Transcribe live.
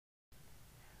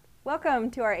Welcome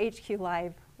to our HQ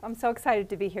Live. I'm so excited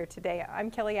to be here today.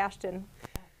 I'm Kelly Ashton,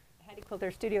 Handi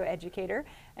Quilter Studio Educator,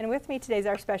 and with me today is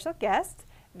our special guest,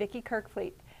 Vicki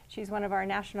Kerkvliet. She's one of our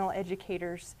national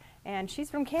educators, and she's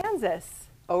from Kansas.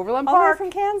 Overland All the way Park. from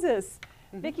Kansas.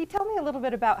 Vicki, tell me a little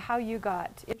bit about how you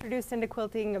got introduced into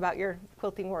quilting, about your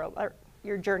quilting world, or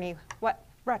your journey. What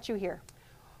brought you here?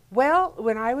 Well,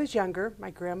 when I was younger, my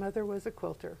grandmother was a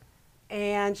quilter.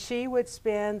 And she would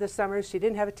spend the summers, she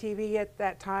didn't have a TV at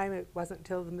that time, it wasn't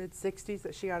until the mid-60s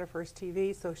that she got her first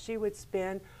TV, so she would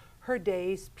spend her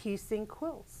days piecing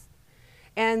quilts.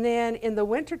 And then in the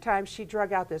wintertime, she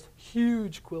drug out this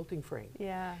huge quilting frame.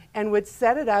 Yeah. And would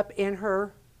set it up in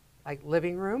her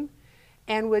living room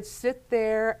and would sit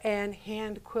there and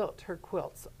hand quilt her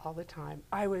quilts all the time.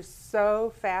 I was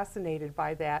so fascinated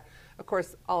by that. Of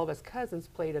course, all of us cousins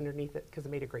played underneath it because it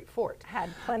made a great fort. Had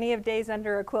plenty of days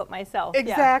under a quilt myself.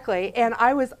 Exactly, and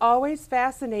I was always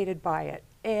fascinated by it.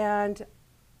 And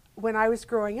when I was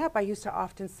growing up, I used to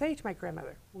often say to my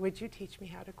grandmother, "Would you teach me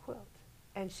how to quilt?"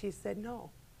 And she said no.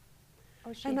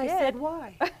 Oh, she and did? I said,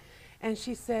 "Why?" And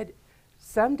she said,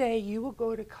 "Someday you will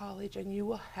go to college and you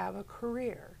will have a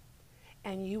career,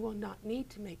 and you will not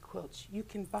need to make quilts. You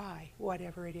can buy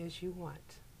whatever it is you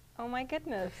want." Oh my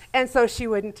goodness. And so she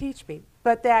wouldn't teach me,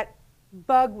 but that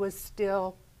bug was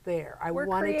still there. We're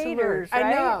wanted creators, to learn.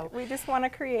 right? I know. We just want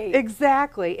to create.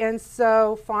 Exactly. And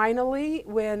so finally,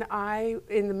 when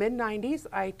in the mid-90s,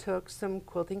 I took some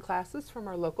quilting classes from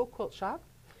our local quilt shop.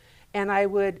 And I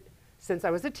would, since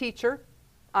I was a teacher,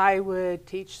 I would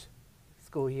teach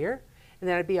school year, and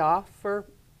then I'd be off for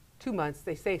 2 months.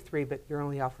 They say 3, but you're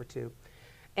only off for 2.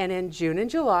 And in June and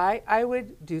July, I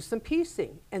would do some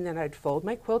piecing, and then I'd fold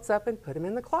my quilts up and put them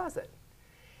in the closet.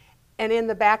 And in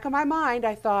the back of my mind,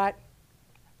 I thought,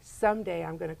 someday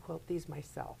I'm going to quilt these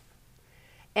myself.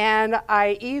 And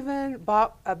I even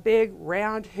bought a big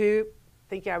round hoop,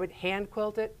 thinking I would hand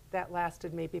quilt it. That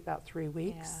lasted maybe about 3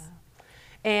 weeks. Yeah.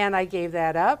 And I gave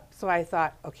that up, so I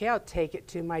thought, okay, I'll take it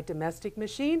to my domestic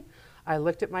machine. I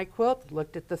looked at my quilt,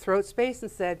 looked at the throat space,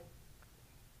 and said,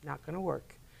 not going to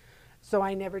work. So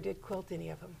I never did quilt any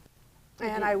of them.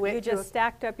 And I went You just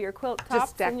stacked up your quilt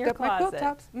tops in your closet. my quilt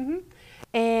tops.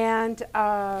 And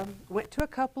went to a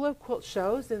couple of quilt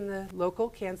shows in the local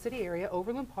Kansas City area,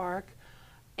 Overland Park,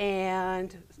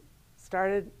 and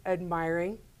started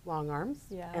admiring long arms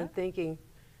and thinking,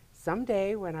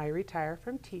 someday when I retire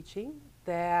from teaching,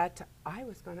 that I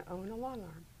was going to own a long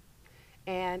arm.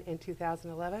 And in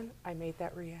 2011, I made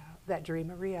that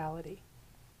dream a reality.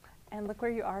 And look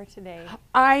where you are today.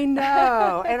 I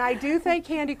know, and I do thank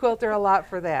Handi Quilter a lot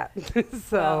for that.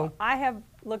 Well, I have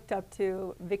looked up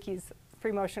to Vicki's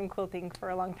free motion quilting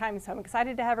for a long time, so I'm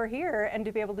excited to have her here and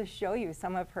to be able to show you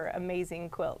some of her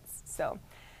amazing quilts.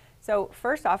 So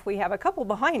first off, we have a couple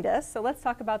behind us, so let's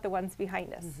talk about the ones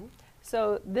behind us.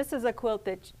 So this is a quilt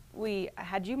that we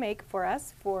had you make for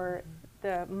us for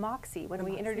the Moxie. When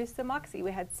we introduced the Moxie,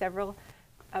 we had several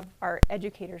of our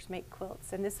educators make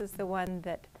quilts, and this is the one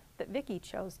that Vicki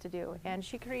chose to do. And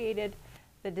she created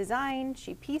the design,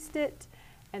 she pieced it,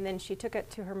 and then she took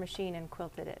it to her machine and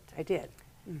quilted it. I did.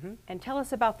 And tell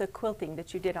us about the quilting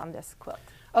that you did on this quilt.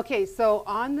 Okay, so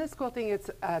on this quilting, it's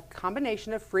a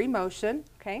combination of free motion.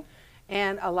 Okay.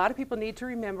 And a lot of people need to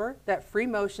remember that free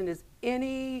motion is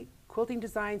any quilting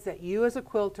designs that you as a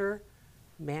quilter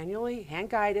manually,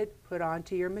 hand-guided, put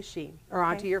onto your machine or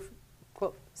onto your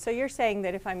quilt. So you're saying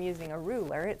that if I'm using a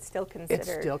ruler, it's still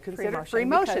considered free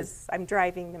motion because I'm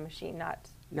driving the machine, not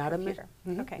a computer.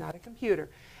 Okay. Not a computer.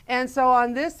 And so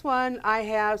on this one, I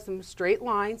have some straight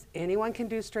lines. Anyone can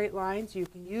do straight lines. You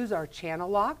can use our channel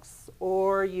locks,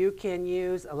 or you can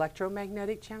use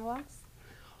electromagnetic channel locks,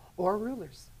 or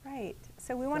rulers. Right.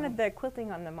 So we wanted the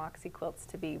quilting on the Moxie quilts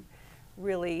to be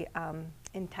really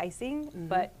enticing,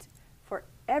 but for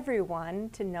everyone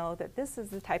to know that this is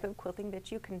the type of quilting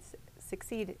that you can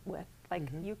succeed with. Like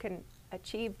you can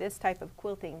achieve this type of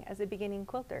quilting as a beginning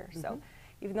quilter. So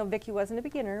even though Vicki wasn't a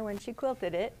beginner when she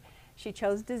quilted it, she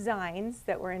chose designs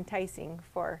that were enticing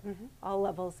for all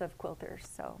levels of quilters.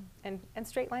 So and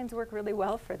straight lines work really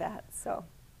well for that. So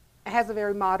it has a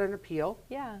very modern appeal.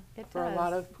 Yeah, it for does. a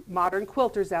lot of modern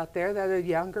quilters out there that are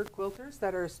younger quilters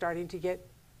that are starting to get.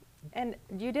 And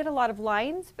you did a lot of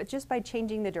lines, but just by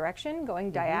changing the direction,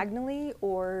 going diagonally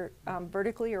or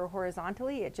vertically or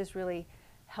horizontally, it just really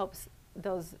helps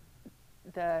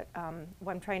what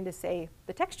I'm trying to say,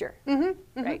 the texture,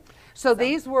 right? So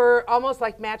these were almost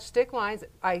like matchstick lines.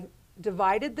 I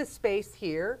divided the space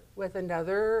here with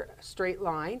another straight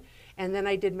line, and then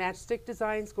I did matchstick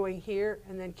designs going here,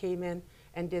 and then came in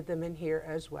and did them in here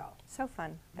as well. So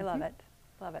fun. I love it.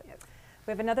 Love it. Yes.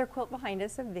 We have another quilt behind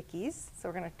us of Vicki's, so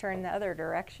we're going to turn the other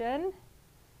direction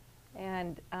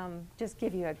and just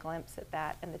give you a glimpse at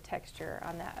that and the texture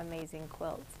on that amazing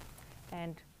quilt.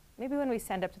 And maybe when we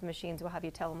send up to the machines, we'll have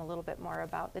you tell them a little bit more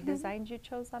about the designs you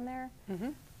chose on there.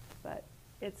 But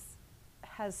it's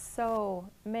has so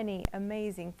many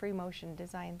amazing free motion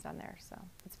designs on there, so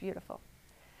it's beautiful.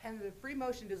 And the free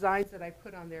motion designs that I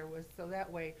put on there was so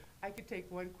that way I could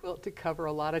take one quilt to cover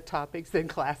a lot of topics in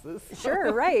classes.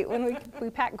 Sure, right. When we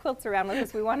pack quilts around with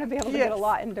us, we want to be able to get a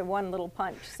lot into one little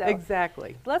punch. So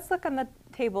exactly. Let's look on the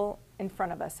table in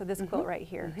front of us, so this quilt right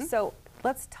here. So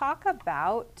let's talk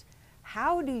about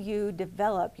how do you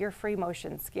develop your free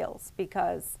motion skills,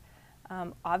 because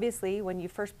obviously when you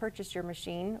first purchased your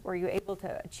machine, were you able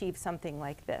to achieve something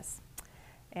like this?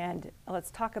 And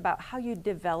let's talk about how you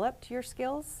developed your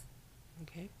skills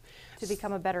to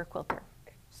become a better quilter.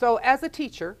 So as a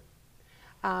teacher,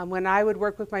 when I would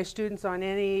work with my students on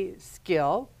any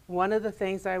skill, one of the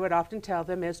things I would often tell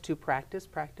them is to practice,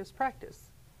 practice, practice.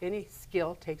 Any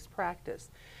skill takes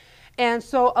practice. And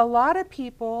so a lot of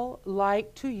people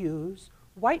like to use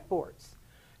whiteboards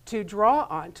to draw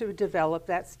on to develop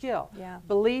that skill.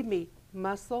 Believe me,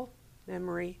 muscle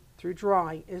memory through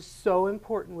drawing is so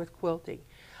important with quilting.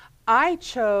 I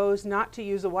chose not to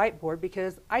use a whiteboard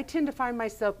because I tend to find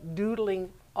myself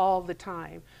doodling all the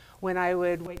time. When I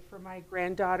would wait for my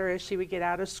granddaughter as she would get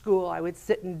out of school, I would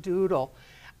sit and doodle.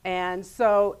 And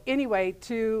so anyway,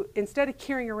 instead of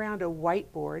carrying around a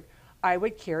whiteboard, I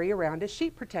would carry around a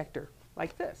sheet protector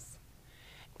like this.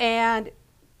 And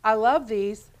I love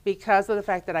these because of the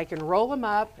fact that I can roll them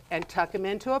up and tuck them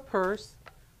into a purse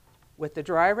with the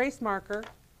dry erase marker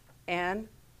and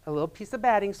a little piece of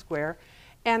batting square.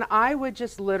 And I would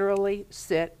just literally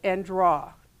sit and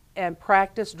draw and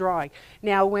practice drawing.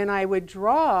 Now, when I would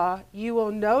draw, you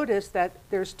will notice that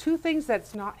there's two things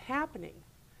that's not happening.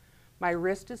 My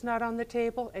wrist is not on the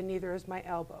table, and neither is my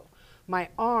elbow. My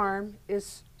arm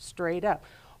is straight up.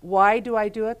 Why do I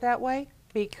do it that way?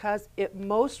 Because it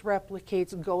most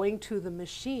replicates going to the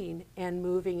machine and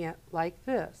moving it like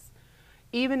this.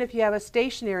 Even if you have a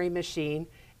stationary machine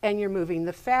and you're moving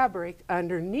the fabric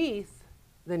underneath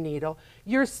the needle,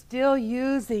 you're still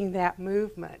using that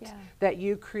movement that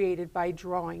you created by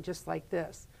drawing just like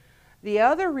this. The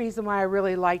other reason why I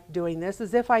really like doing this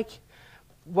is if I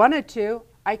wanted to,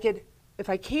 if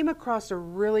I came across a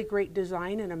really great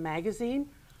design in a magazine,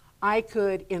 I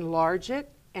could enlarge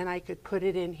it and I could put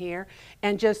it in here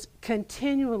and just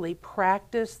continually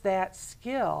practice that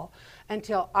skill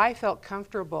until I felt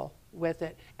comfortable with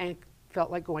it and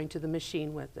felt like going to the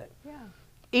machine with it.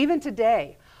 Even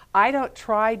today, I don't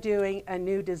try doing a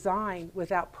new design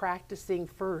without practicing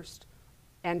first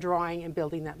and drawing and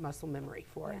building that muscle memory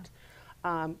for it.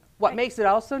 What makes it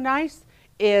also nice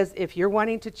is if you're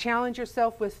wanting to challenge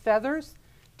yourself with feathers,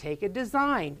 take a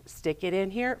design, stick it in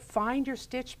here, find your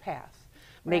stitch path,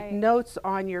 make notes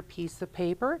on your piece of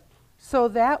paper, so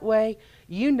that way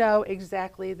you know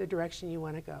exactly the direction you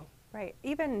want to go. Right.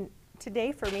 Even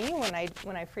today for me,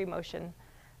 when I free motion,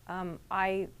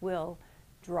 I will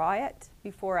draw it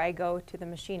before I go to the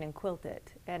machine and quilt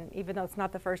it. And even though it's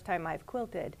not the first time I've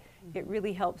quilted, it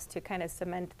really helps to kind of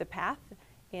cement the path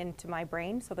into my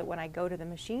brain so that when I go to the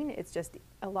machine, it's just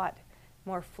a lot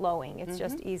more flowing. It's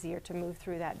just easier to move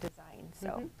through that design.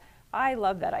 So I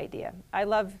love that idea. I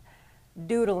love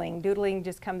doodling. Doodling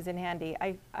just comes in handy.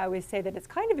 I always say that it's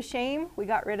kind of a shame we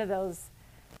got rid of those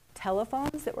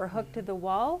telephones that were hooked to the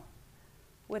wall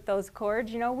with those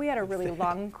cords. You know, we had a really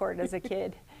long cord as a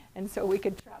kid, and so we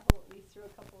could travel at least through a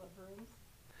couple of rooms.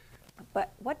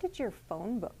 But what did your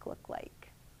phone book look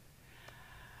like?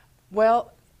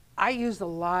 Well, I used a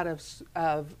lot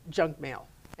of junk mail.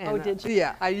 And, did you?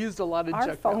 Yeah, I used a lot of junk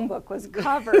mail. Our phone book was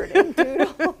covered in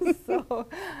doodles, so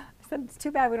I said, it's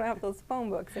too bad we don't have those phone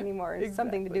books anymore. It's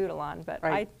something to doodle on, but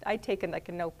I take like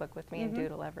a notebook with me and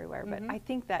doodle everywhere. But I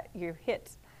think that you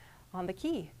hit on the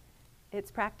key. It's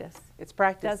practice. It's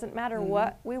practice. Doesn't matter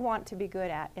what we want to be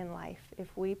good at in life.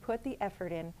 If we put the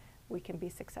effort in, we can be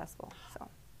successful. So.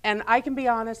 And I can be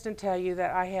honest and tell you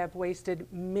that I have wasted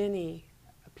many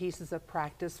pieces of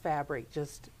practice fabric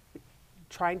just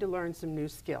trying to learn some new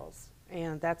skills.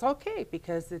 And that's okay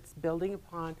because it's building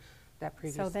upon that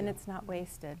previous skill. So then it's not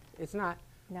wasted. It's not.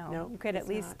 No, you could at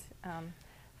least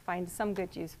find some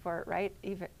good use for it, right?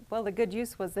 Well, the good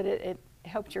use was that it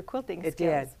helped your quilting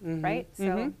skills, did. right?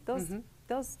 So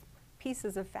those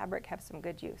pieces of fabric have some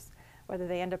good use, whether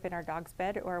they end up in our dog's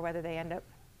bed or whether they end up,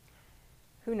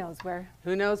 who knows where.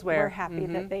 Who knows where. We're happy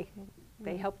that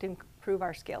they helped improve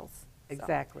our skills.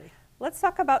 Exactly. So. let's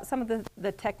talk about some of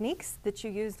the techniques that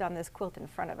you used on this quilt in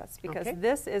front of us, because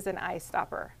this is an eye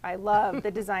stopper. I love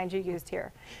the designs you used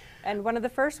here. And one of the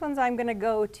first ones I'm going to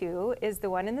go to is the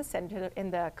one in the center, in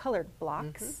the colored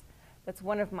blocks. That's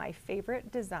one of my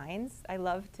favorite designs. I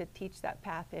love to teach that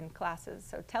path in classes.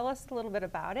 So tell us a little bit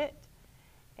about it.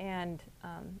 And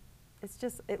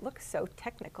it looks so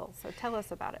technical. So tell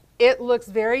us about it. It looks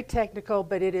very technical,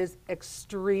 but it is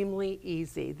extremely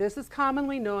easy. This is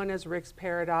commonly known as Rick's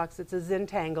Paradox. It's a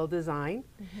Zentangle design.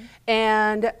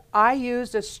 And I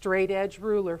used a straight edge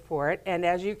ruler for it. And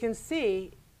as you can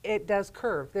see, it does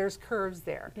curve. There's curves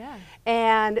there. Yeah.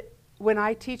 And when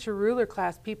I teach a ruler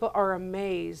class, people are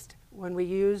amazed when we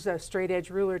use a straight edge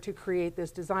ruler to create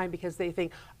this design, because they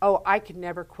think, oh, I could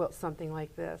never quilt something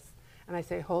like this. And I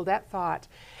say, hold that thought.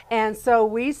 And so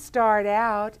we start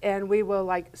out and we will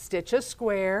like stitch a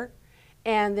square,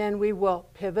 and then we will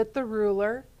pivot the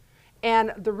ruler.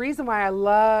 And the reason why I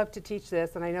love to teach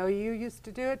this, and I know you used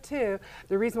to do it too,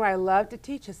 the reason why I love to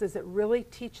teach this is it really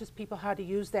teaches people how to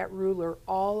use that ruler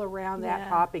all around that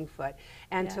hopping foot,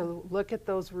 and to look at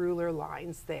those ruler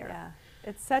lines there. Yeah,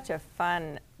 it's such a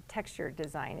fun texture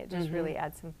design. It just really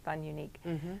adds some fun, unique.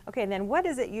 Okay, and then what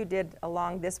is it you did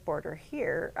along this border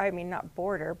here? I mean, not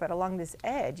border, but along this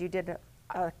edge, you did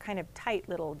a kind of tight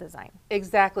little design.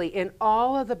 Exactly. In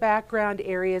all of the background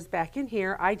areas back in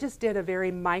here, I just did a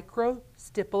very micro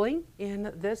stippling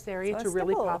in this area to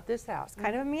really pop this out. It's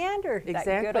kind of a meander.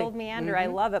 Exactly. That good old meander. I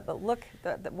love it, but look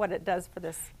what it does for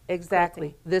this.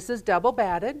 Exactly. quilting. This is double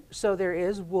batted, so there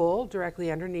is wool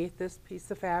directly underneath this piece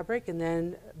of fabric, and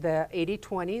then the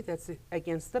 80-20 that's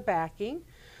against the backing.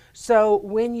 So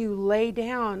when you lay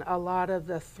down a lot of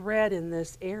the thread in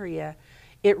this area,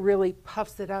 it really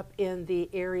puffs it up in the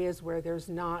areas where there's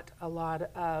not a lot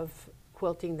of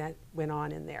quilting that went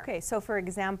on in there. Okay, so for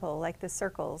example, like the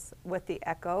circles with the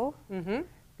echo,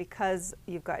 because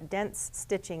you've got dense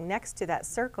stitching next to that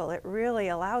circle, it really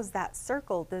allows that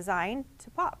circle design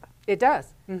to pop. It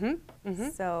does.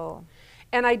 So,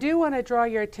 and I do want to draw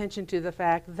your attention to the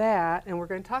fact that, and we're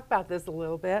going to talk about this a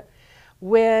little bit,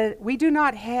 when we do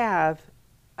not have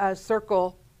a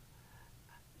circle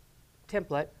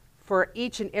template for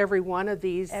each and every one of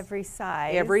these. every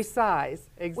size. Every size,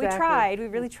 exactly.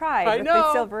 We really tried I with know.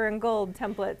 the silver and gold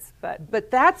templates, but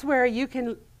that's where you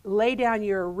can lay down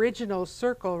your original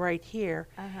circle right here,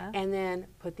 and then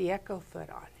put the echo foot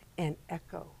on and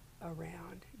echo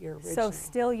around your original. so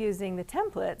still using the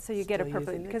template, so you get a Still perfect,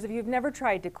 using it. because if you've never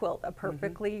tried to quilt a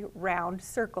perfectly round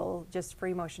circle just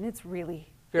free motion, it's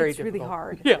really Very it's really difficult.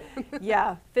 hard. Yeah.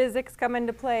 Yeah, physics come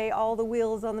into play, all the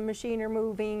wheels on the machine are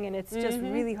moving, and it's just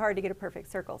really hard to get a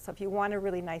perfect circle. So if you want a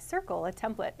really nice circle, a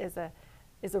template is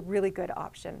a really good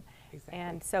option.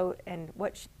 Exactly. And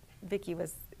what Vicki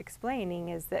was explaining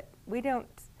is that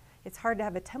it's hard to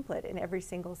have a template in every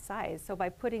single size. So by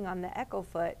putting on the echo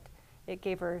foot, it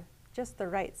gave her just the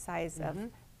right size of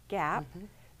gap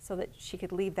so that she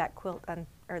could leave that quilt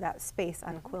or that space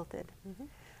unquilted.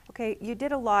 Okay, you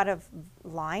did a lot of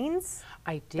lines.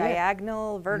 I did.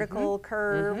 Diagonal, vertical,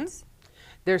 curved.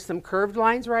 There's some curved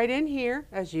lines right in here,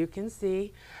 as you can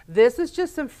see. This is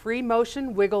just some free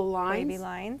motion wiggle lines. Wavy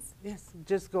lines. Yes,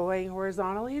 just going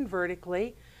horizontally and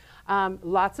vertically.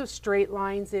 Lots of straight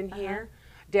lines in here.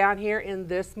 Down here in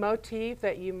this motif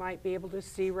that you might be able to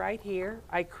see right here,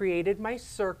 I created my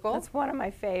circle. That's one of my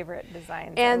favorite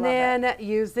designs. And I love then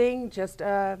using just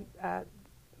a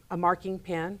marking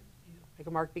pen, like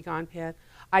a Mark Be Gone pen,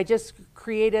 I just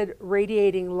created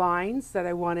radiating lines that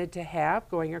I wanted to have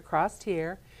going across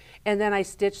here. And then I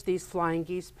stitched these flying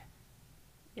geese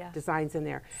designs in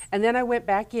there. And then I went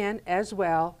back in as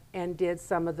well and did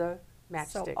some of the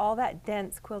matchstick. So all that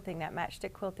dense quilting, that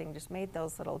matchstick quilting, just made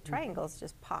those little triangles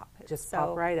just pop. It's Just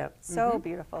pop right up. So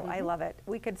beautiful. I love it.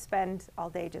 We could spend all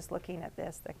day just looking at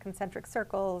this, the concentric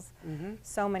circles,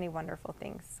 so many wonderful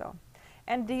things. So,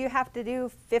 and do you have to do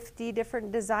 50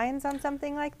 different designs on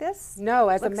something like this? No,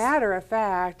 as a matter of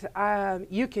fact,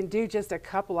 you can do just a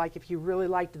couple. Like if you really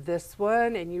liked this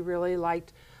one and you really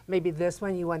liked maybe this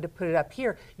one, you wanted to put it up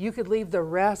here, you could leave the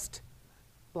rest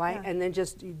blank and then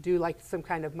just do like some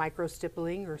kind of micro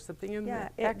stippling or something in the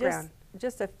background.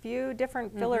 Just a few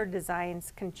different filler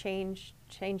designs can change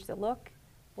the look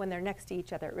when they're next to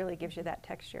each other. It really gives you that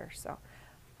texture. So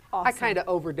awesome. I kind of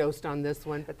overdosed on this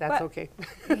one, but that's okay.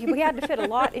 We had to fit a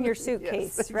lot in your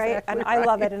suitcase, Yes, right? exactly And I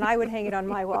love it, and I would hang it on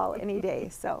my wall any day.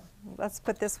 So let's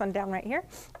put this one down right here,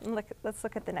 and let's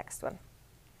look at the next one.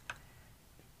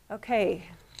 Okay,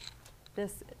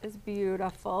 this is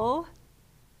beautiful.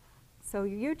 So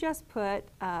you just put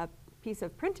piece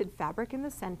of printed fabric in the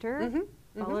center,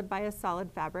 followed by a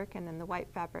solid fabric and then the white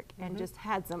fabric, and just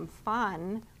had some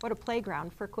fun. What a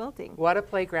playground for quilting. What a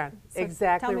playground. So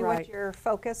Exactly tell me right. what your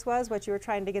focus was, what you were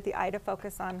trying to get the eye to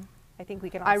focus on. I think we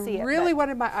can all see it. I really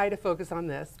wanted my eye to focus on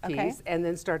this piece Okay. and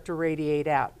then start to radiate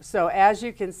out. So as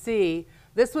you can see,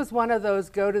 this was one of those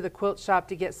go to the quilt shop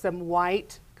to get some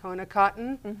white Kona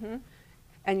cotton.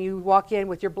 And you walk in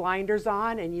with your blinders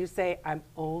on and you say, I'm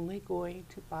only going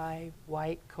to buy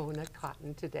white Kona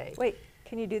cotton today. Wait,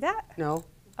 can you do that? No.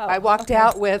 Oh, I walked okay.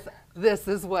 out with this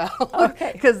as well.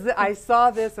 Okay. Because I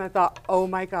saw this and I thought, oh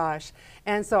my gosh.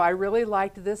 And so I really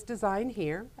liked this design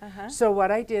here. So what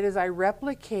I did is I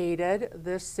replicated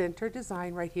this center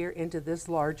design right here into this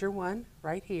larger one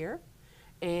right here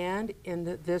and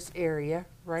in this area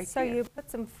right So here. you put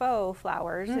some faux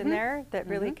flowers in there that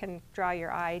really can draw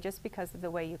your eye just because of the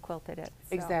way you quilted it.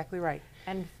 So. Exactly right.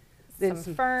 And Then some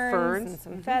some ferns, ferns, and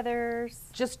some feathers.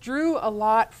 Just drew a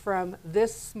lot from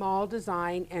this small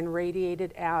design and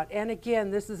radiated out. And again,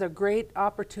 this is a great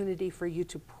opportunity for you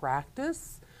to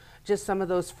practice just some of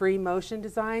those free motion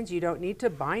designs. You don't need to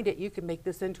bind it. You can make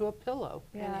this into a pillow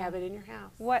and Yeah. have it in your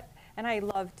house. And I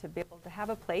love to be able to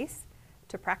have a place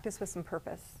to practice with some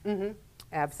purpose.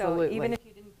 Absolutely. So even if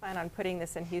you didn't plan on putting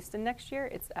this in Houston next year,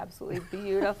 it's absolutely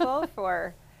beautiful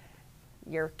for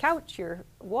your couch, your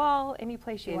wall, any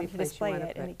place you Any want to place you display wanna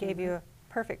it. And put. it gave you a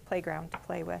perfect playground to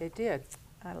play with. It did.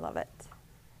 I love it.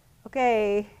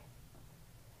 Okay.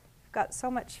 I've got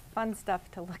so much fun stuff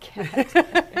to look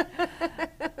at.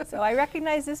 So I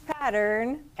recognize this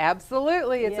pattern.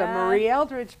 Absolutely. It's a Yeah. Marie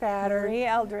Eldridge pattern. Marie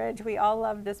Eldridge, we all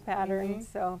love this pattern.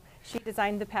 So she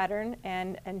designed the pattern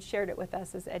and shared it with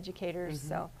us as educators.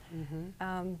 So,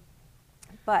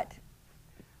 but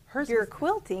Hers your was-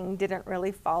 quilting didn't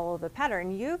really follow the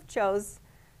pattern. You've chose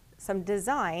some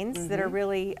designs that are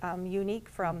really unique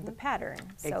from the pattern.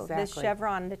 So this Exactly.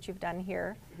 chevron that you've done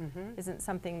here isn't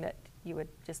something that you would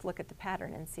just look at the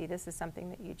pattern and see. This is something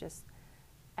that you just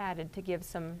added to give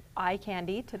some eye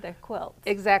candy to the quilt.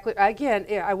 Exactly. Again,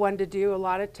 I wanted to do a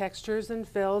lot of textures and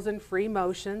fills and free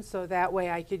motion so that way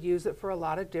I could use it for a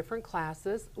lot of different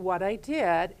classes. What I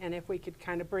did, and if we could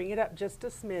kind of bring it up just a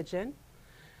smidgen,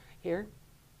 here,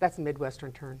 that's a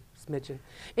Midwestern term, smidgen.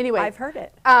 Anyway. I've heard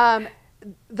it.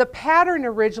 The pattern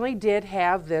originally did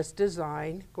have this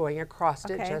design going across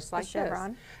it Okay, just the like this.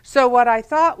 chevron. So what I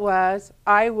thought was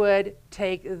I would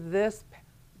take this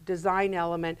design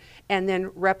element and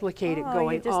then replicate it Oh,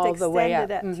 going you just all the way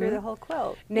up. extended it through the whole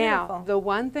quilt. Now, Beautiful. the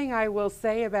one thing I will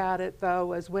say about it though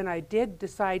was when I did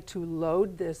decide to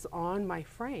load this on my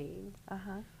frame,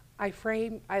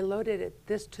 I loaded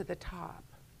this to the top.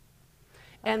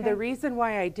 And the Okay. reason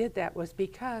why I did that was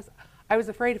because I was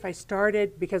afraid if I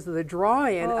started, because of the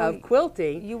draw-in Oh, of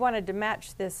quilting, You wanted to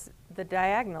match the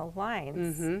diagonal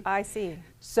lines. I see.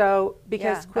 so because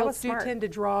Yeah, that was quilts do smart. tend to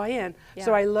draw in,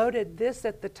 so Yeah. I loaded this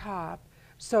at the top,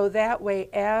 so that way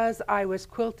as I was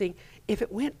quilting, if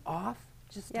it went off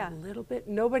just Yeah. a little bit,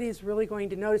 nobody's really going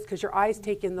to notice because your eyes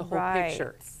take in the whole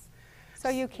picture. So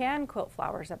you can quilt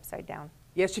flowers upside down,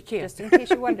 Yes, you can. just in case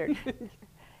you wondered.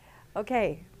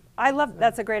 Okay. I love,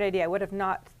 that's a great idea. I would have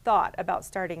not thought about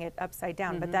starting it upside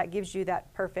down, but that gives you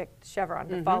that perfect chevron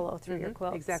to follow through your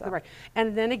quilt. Exactly so. right.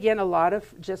 And then again, a lot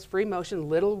of just free motion,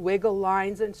 little wiggle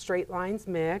lines and straight lines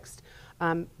mixed.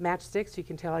 Matchsticks, you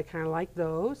can tell I kind of like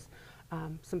those.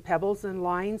 Some pebbles and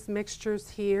lines mixtures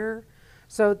here.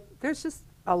 So there's just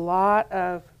a lot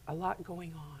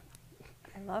going on.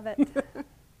 I love it.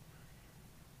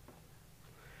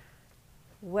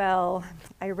 Well,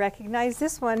 I recognize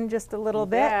this one just a little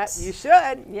bit. You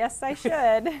should. Yes, I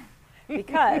should.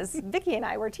 Because Vicki and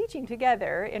I were teaching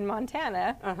together in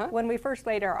Montana when we first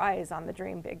laid our eyes on the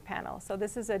Dream Big panel. So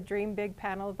this is a Dream Big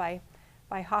panel by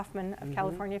Hoffman of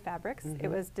California Fabrics. It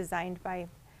was designed by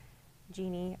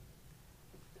Jeannie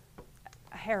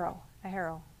Aharo.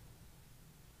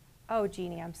 Oh,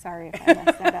 Jeannie, I'm sorry if I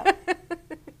messed that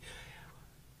up.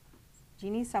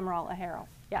 Jeannie Summerall Aharo.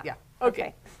 Yeah. Yeah,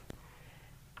 okay.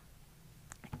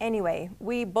 Anyway,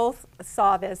 we both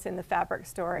saw this in the fabric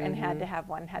store and had to have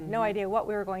one. Had no idea what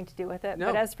we were going to do with it. No.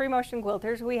 But as free motion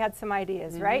quilters, we had some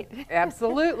ideas, right?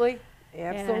 Absolutely.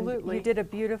 And Absolutely. you did a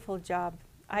beautiful job.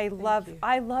 I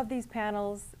love these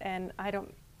panels, and I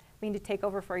don't mean to take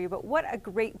over for you, but what a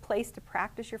great place to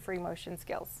practice your free motion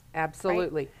skills.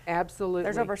 Absolutely. Absolutely.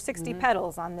 There's over 60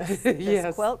 petals on this,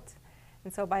 Yes. quilt.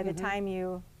 And so by the time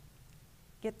you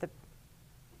get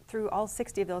through all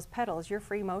 60 of those petals, your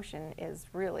free motion is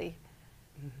really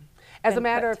As a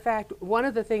matter of input. fact, one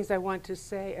of the things I want to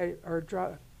say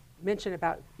mention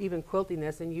about even quilting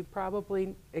this, and you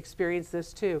probably experienced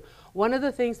this too, one of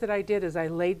the things that I did is I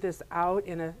laid this out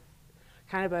in a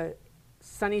kind of a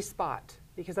sunny spot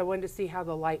because I wanted to see how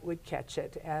the light would catch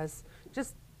it as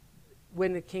just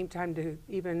when it came time to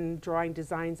even drawing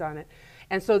designs on it.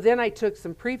 And so then I took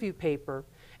some preview paper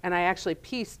and I actually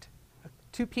pieced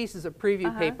 2 pieces of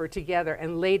preview paper together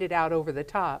and laid it out over the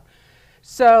top.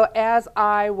 So as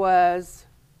I was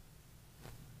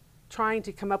trying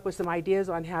to come up with some ideas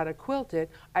on how to quilt it,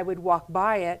 I would walk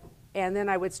by it and then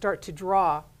I would start to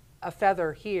draw a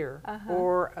feather here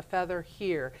or a feather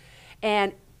here.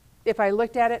 And if I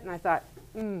looked at it and I thought,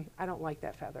 I don't like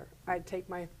that feather, I'd take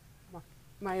my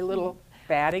little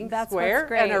batting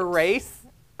square and erase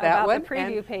that one the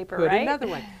preview paper, put right? another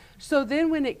one. So then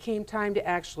when it came time to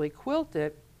actually quilt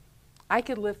it, I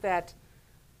could lift that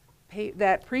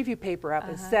preview paper up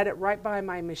and set it right by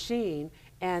my machine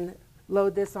and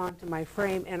load this onto my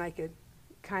frame, and I could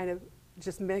kind of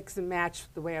just mix and match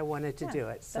the way I wanted to do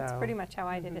it. So that's pretty much how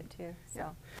I did it too. So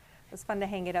it was fun to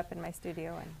hang it up in my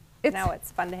studio, and now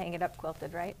it's fun to hang it up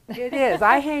quilted, right? It is.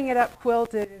 I hang it up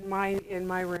quilted in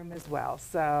my room as well.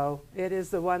 So it is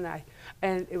the one that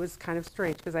and it was kind of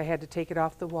strange because I had to take it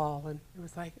off the wall, and it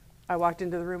was like I walked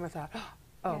into the room and thought,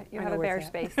 oh, you have a bare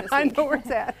space this week. I know where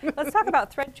it's at. Let's talk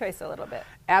about thread choice a little bit.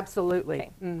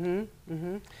 Absolutely. Okay.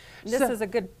 This is a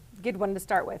good one to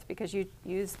start with because you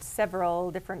used several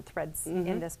different threads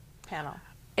in this panel.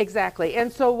 Exactly.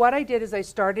 And so what I did is I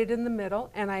started in the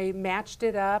middle and I matched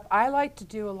it up. I like to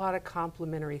do a lot of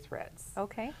complementary threads.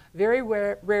 Okay. Very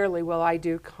rarely will I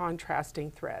do contrasting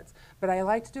threads, but I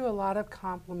like to do a lot of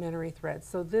complementary threads.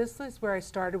 So this is where I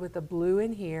started with the blue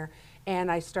in here, and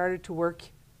I started to work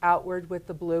outward with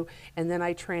the blue, and then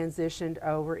I transitioned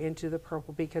over into the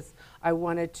purple because I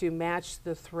wanted to match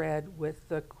the thread with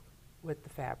the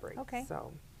fabric. Okay.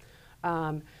 So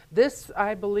this,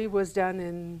 I believe, was done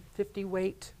in 50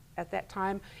 weight at that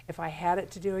time. If I had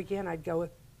it to do again, I'd go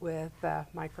with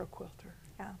micro quilter.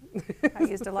 Yeah, I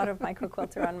used a lot of micro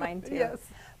quilter on mine too. Yes.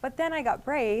 But then I got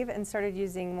brave and started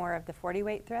using more of the 40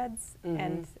 weight threads,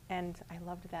 and I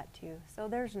loved that too. So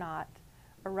there's not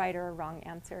a right or a wrong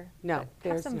answer. No,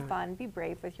 there's have some not. fun. Be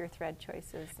brave with your thread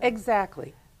choices.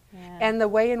 Exactly. Yeah. And the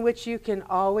way in which you can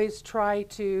always try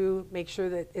to make sure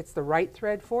that it's the right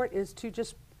thread for it is to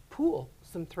just pool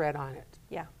some thread on it.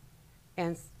 Yeah.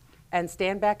 And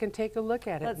stand back and take a look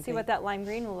at it. Let's see what that lime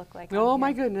green will look like. Oh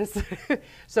my goodness.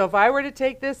 So if I were to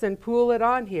take this and pool it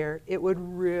on here, it would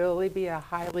really be a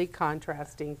highly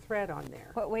contrasting thread on there.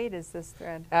 What weight is this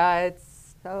thread?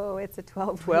 It's a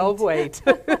 12 weight.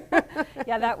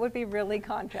 Yeah, that would be really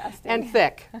contrasting. And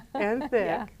thick. And thick.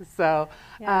 Yeah. So,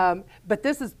 Yeah. but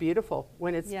this is beautiful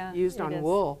when it's used it on is.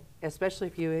 wool, especially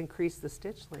if you increase the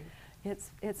stitch length.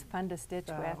 It's fun to stitch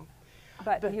So,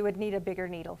 with, but you would need a bigger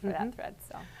needle for that thread.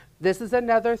 So this is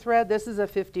another thread. This is a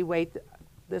 50 weight.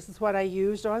 This is what I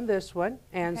used on this one.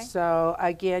 And so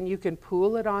again, you can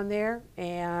pool it on there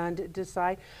and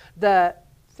decide. The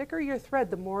thicker your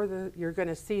thread, the more you're going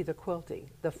to see the quilting.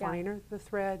 The finer the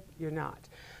thread, you're not.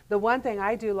 The one thing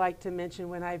I do like to mention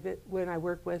when I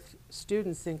work with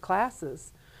students in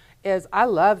classes is I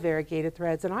love variegated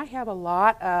threads, and I have a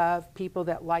lot of people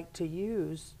that like to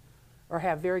use or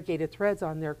have variegated threads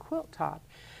on their quilt top.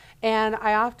 And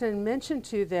I often mention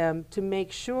to them to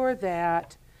make sure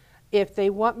that if they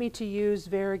want me to use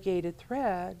variegated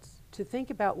threads, to think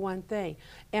about one thing.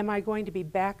 Am I going to be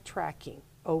backtracking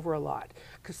over a lot?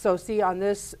 So see on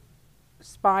this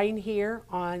spine here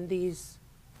on these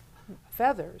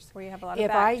feathers, where you have a lot of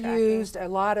if I backtracking. used a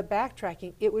lot of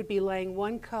backtracking, it would be laying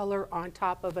one color on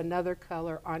top of another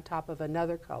color on top of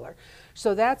another color.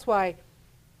 So that's why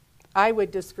I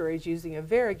would discourage using a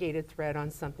variegated thread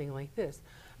on something like this.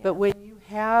 But when you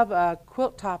have a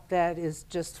quilt top that is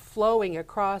just flowing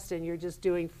across and you're just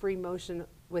doing free motion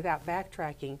without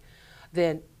backtracking,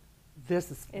 then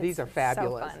these are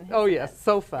fabulous. So fun, Oh isn't yes, it?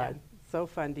 so fun. So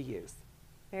fun to use.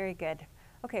 Very good.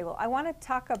 Okay, well, I want to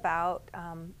talk about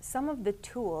some of the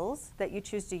tools that you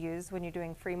choose to use when you're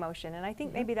doing free motion, and I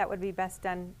think maybe that would be best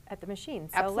done at the machine.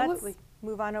 So Absolutely. let's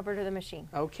move on over to the machine.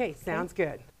 Okay, sounds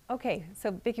good. Okay,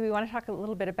 so Vicki, we want to talk a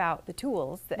little bit about the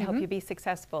tools that help you be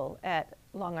successful at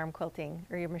long arm quilting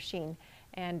or your machine.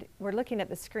 And we're looking at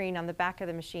the screen on the back of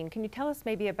the machine. Can you tell us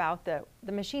maybe about the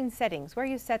machine settings, where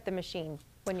you set the machine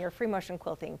when you're free motion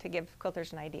quilting, to give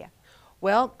quilters an idea?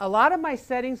 Well, a lot of my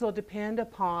settings will depend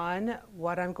upon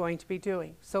what I'm going to be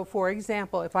doing. So for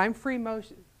example, if I'm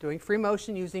doing free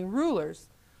motion using rulers,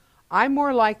 I'm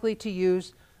more likely to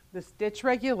use the stitch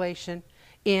regulation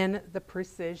in the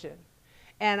precision.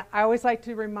 And I always like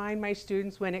to remind my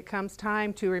students when it comes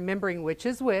time to remembering which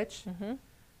is which,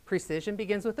 precision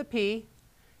begins with a P,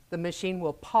 the machine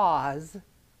will pause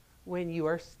when you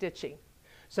are stitching.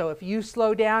 So if you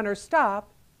slow down or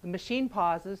stop, the machine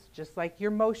pauses just like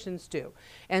your motions do.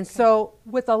 And so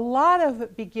with a lot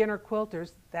of beginner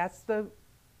quilters, that's the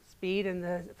speed and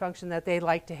the function that they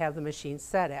like to have the machine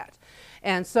set at.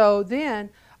 And so then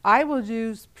I will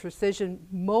use precision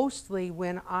mostly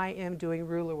when I am doing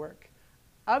ruler work.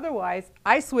 Otherwise,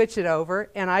 I switch it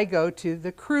over and I go to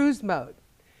the cruise mode.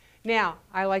 Now,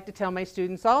 I like to tell my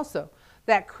students also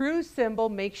that cruise symbol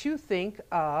makes you think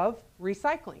of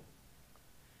recycling.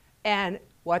 And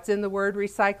what's in the word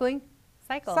recycling?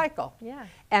 Cycle. Cycle. Yeah.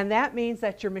 And that means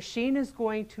that your machine is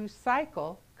going to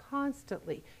cycle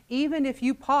constantly. Even if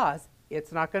you pause,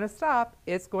 it's not going to stop.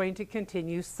 It's going to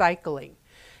continue cycling.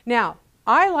 Now,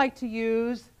 I like to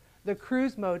use the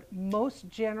cruise mode most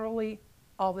generally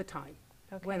all the time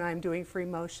when I'm doing free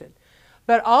motion.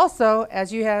 But also,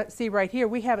 as you see right here,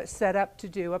 we have it set up to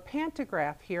do a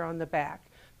pantograph here on the back.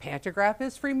 Pantograph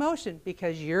is free motion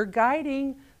because you're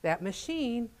guiding that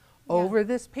machine over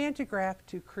this pantograph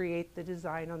to create the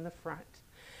design on the front.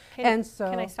 Can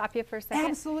I stop you for a second?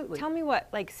 Absolutely. Tell me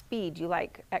what speed you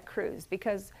like at cruise,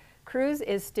 because cruise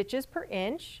is stitches per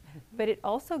inch, but it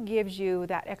also gives you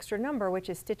that extra number, which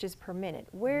is stitches per minute.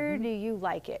 Where do you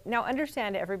like it? Now,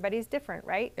 understand everybody's different,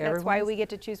 right? That's why we get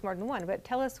to choose more than one. But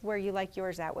tell us where you like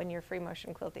yours at when you're free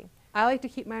motion quilting. I like to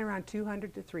keep mine around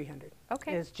 200 to 300.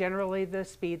 Okay. Is generally the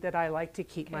speed that I like to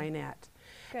keep mine at.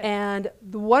 Good. And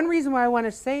the one reason why I want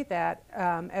to say that,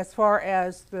 as far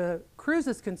as the cruise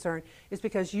is concerned, is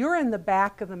because you're in the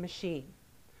back of the machine.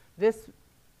 This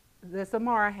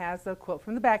Amara has a quilt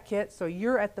from the back kit, so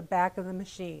you're at the back of the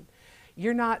machine.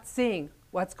 You're not seeing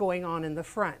what's going on in the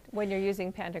front. When you're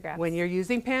using pantographs. When you're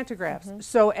using pantographs.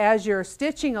 So as you're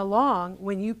stitching along,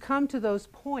 when you come to those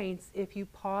points, if you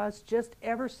pause just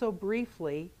ever so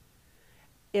briefly,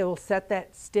 it will set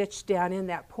that stitch down in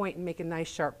that point and make a nice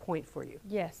sharp point for you.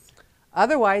 Yes.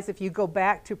 Otherwise, if you go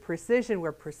back to precision,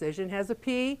 where precision has a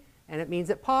P, and it means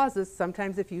it pauses,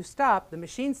 sometimes if you stop, the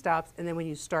machine stops, and then when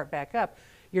you start back up,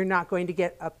 you're not going to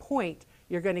get a point,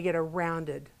 you're going to get a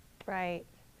rounded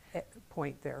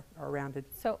point there, or rounded.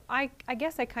 So I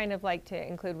guess I kind of like to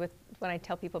include when I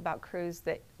tell people about cruise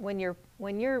that when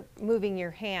you're moving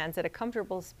your hands at a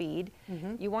comfortable speed,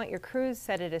 you want your cruise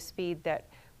set at a speed that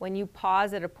when you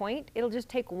pause at a point, it'll just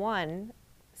take one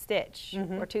stitch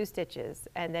or two stitches,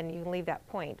 and then you can leave that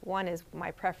point. One is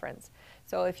my preference.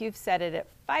 So if you've set it at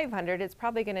 500, it's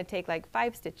probably going to take like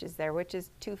 5 stitches there, which is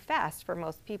too fast for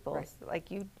most people. Right. So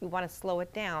like you want to slow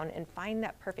it down and find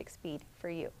that perfect speed for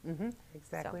you.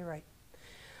 Exactly right.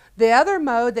 The other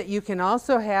mode that you can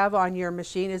also have on your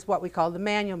machine is what we call the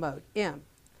manual mode, M.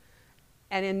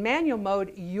 And in manual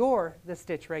mode, you're the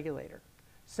stitch regulator.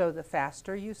 So the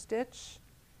faster you stitch,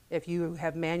 if you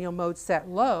have manual mode set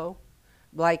low,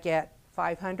 like at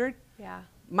 500,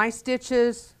 my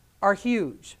stitches are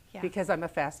huge because I'm a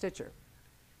fast stitcher.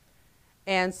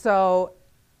 And so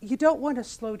you don't want to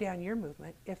slow down your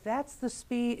movement. If that's the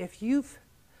speed, if you've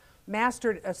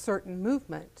mastered a certain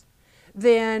movement,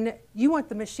 then you want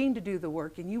the machine to do the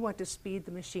work, and you want to speed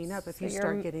the machine up if you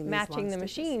start getting these long matching the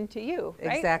stitches. machine to you,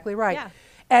 right? Exactly right. Yeah.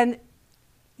 And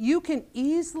you can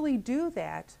easily do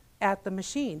that at the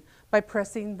machine by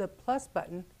pressing the plus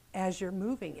button as you're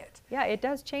moving it. Yeah, it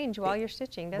does change while you're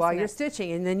stitching, doesn't it? While you're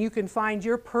stitching, and then you can find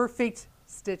your perfect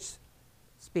stitch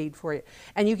speed for you.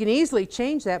 And you can easily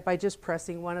change that by just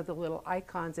pressing one of the little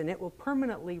icons, and it will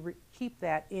permanently keep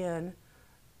that in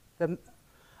the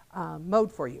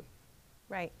mode for you.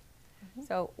 Right.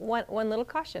 So one little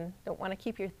caution, don't want to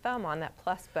keep your thumb on that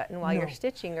plus button while you're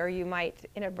stitching, or you might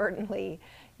inadvertently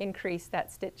increase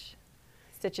that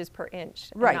stitches per inch,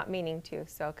 Right. not meaning to.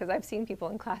 So, because I've seen people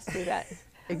in class do that.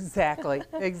 Exactly,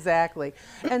 exactly.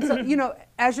 And so, you know,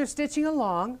 as you're stitching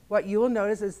along, what you will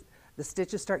notice is the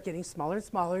stitches start getting smaller and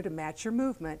smaller to match your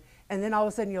movement, and then all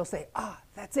of a sudden you'll say,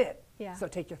 that's it. Yeah. So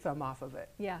take your thumb off of it.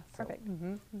 Yeah, So, perfect.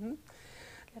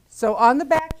 So on the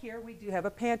back here, we do have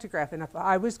a pantograph, and if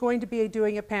I was going to be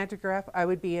doing a pantograph, I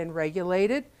would be in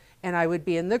regulated, and I would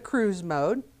be in the cruise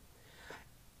mode.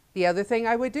 The other thing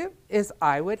I would do is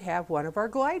I would have one of our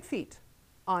glide feet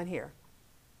on here.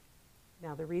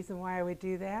 Now the reason why I would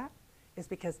do that is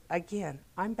because, again,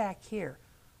 I'm back here.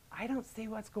 I don't see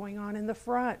what's going on in the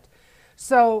front.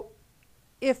 So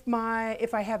if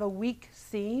I have a weak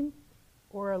seam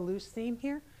or a loose seam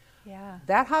here,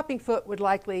 that hopping foot would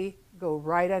likely go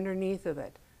right underneath of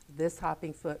it. This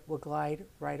hopping foot will glide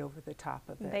right over the top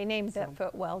of it. They named that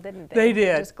foot well, didn't they? They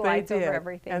did. It just glides over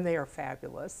everything. And they are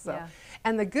fabulous. So.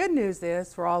 And the good news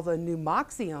is, for all the new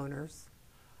Moxie owners,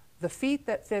 the feet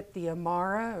that fit the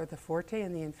Amara or the Forte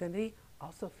and the Infinity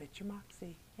also fit your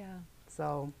Moxie. Yeah.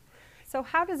 So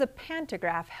how does a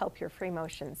pantograph help your free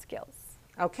motion skills?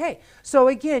 Okay, so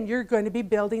again, you're going to be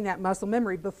building that muscle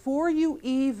memory. Before you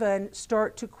even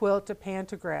start to quilt a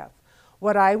pantograph,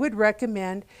 what I would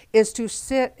recommend is to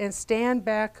sit and stand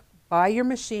back by your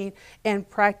machine and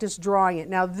practice drawing it.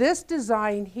 Now this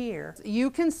design here, you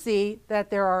can see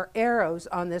that there are arrows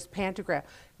on this pantograph.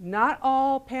 Not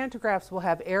all pantographs will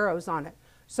have arrows on it.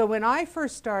 So when I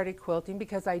first started quilting,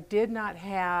 because I did not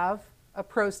have a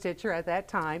pro stitcher at that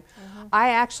time, I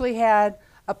actually had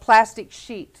a plastic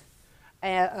sheet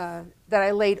that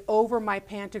I laid over my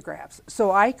pantographs.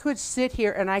 So I could sit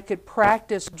here and I could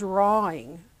practice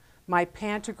drawing my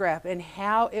pantograph and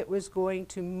how it was going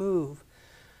to move,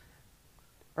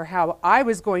 or how I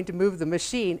was going to move the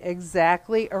machine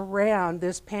exactly around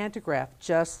this pantograph,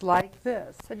 just like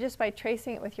this. So just by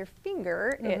tracing it with your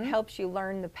finger, it helps you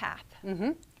learn the path.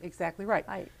 Exactly right.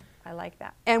 I like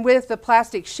that. And with the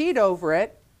plastic sheet over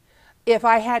it, if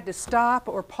I had to stop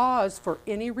or pause for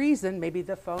any reason, maybe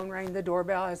the phone rang, the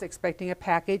doorbell, I was expecting a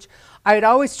package, I would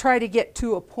always try to get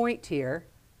to a point here.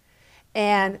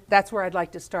 And that's where I'd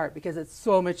like to start, because it's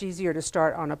so much easier to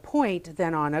start on a point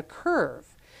than on a curve.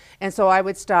 And so I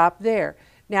would stop there.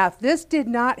 Now, if this did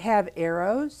not have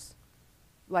arrows,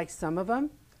 like some of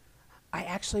them, I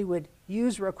actually would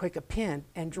use real quick a pen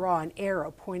and draw an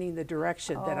arrow pointing the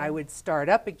direction that I would start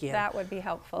up again. That would be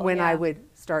helpful. When I would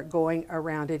start going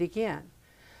around it again.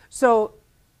 So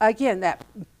again, that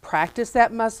practice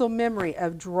that muscle memory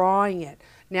of drawing it.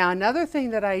 Now another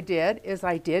thing that I did is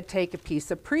I did take a piece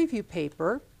of preview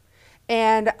paper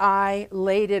and I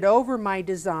laid it over my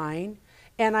design,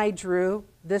 and I drew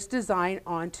this design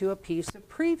onto a piece of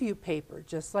preview paper,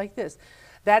 just like this.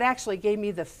 That actually gave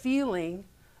me the feeling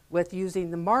with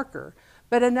using the marker.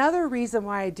 But another reason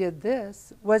why I did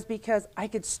this was because I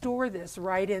could store this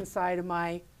right inside of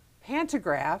my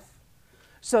pantograph.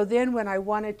 So then when I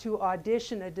wanted to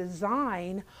audition a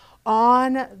design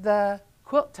on the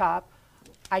quilt top,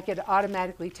 I could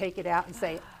automatically take it out and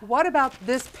say, what about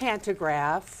this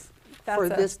pantograph for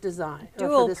this design?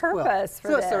 Dual for this purpose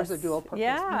quilt? for this. So it serves a dual purpose.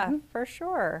 Yeah, for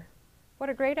sure. What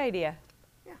a great idea.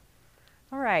 Yeah.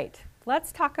 All right,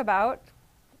 let's talk about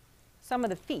some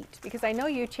of the feet, because I know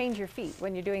you change your feet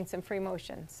when you're doing some free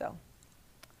motion. So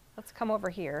let's come over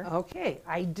here. Okay,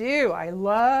 I do. I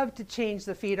love to change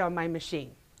the feet on my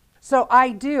machine. So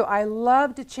I do. I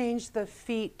love to change the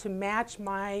feet to match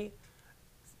my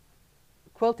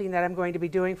quilting that I'm going to be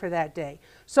doing for that day.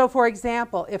 So for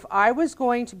example, if I was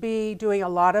going to be doing a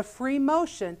lot of free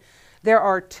motion, there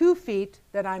are 2 feet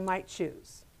that I might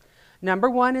choose.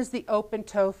 Number 1 is the open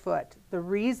toe foot. The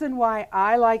reason why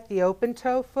I like the open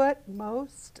toe foot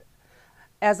most,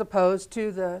 as opposed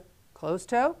to the closed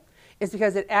toe, is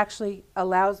because it actually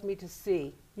allows me to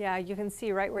see. Yeah, you can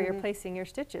see right where you're placing your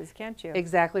stitches, can't you?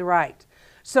 Exactly right.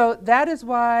 So that is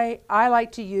why I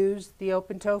like to use the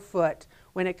open toe foot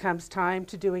when it comes time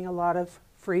to doing a lot of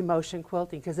free motion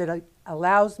quilting, because it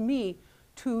allows me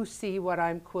to see what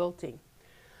I'm quilting.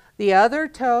 The other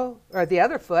toe, or the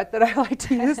other foot that I like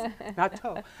to use, not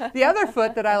toe, the other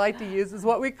foot that I like to use is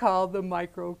what we call the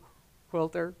micro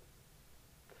quilter.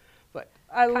 But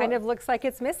Kind of looks like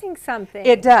it's missing something.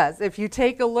 it does. If you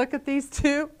take a look at these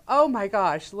two, oh my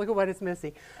gosh, look at what it's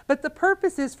missing. But the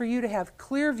purpose is for you to have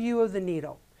clear view of the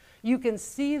needle. You can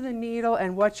see the needle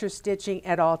and what you're stitching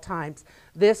at all times.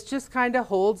 This just kind of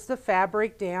holds the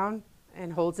fabric down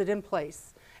and holds it in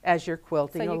place as you're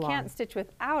quilting along. So you can't stitch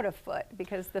without a foot,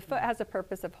 because the foot has a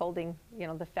purpose of holding, you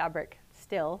know, the fabric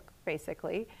still,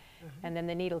 basically, and then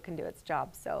the needle can do its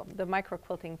job. So the micro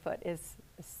quilting foot is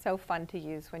so fun to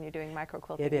use when you're doing micro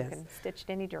quilting. It is. You can stitch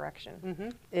in any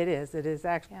direction. It is. It is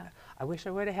actually. Yeah. I wish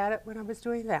I would have had it when I was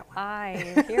doing that one.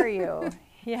 I hear you.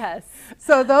 Yes.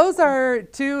 So those are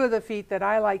 2 of the feet that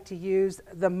I like to use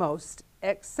the most,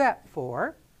 except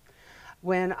for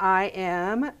when I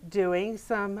am doing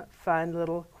some fun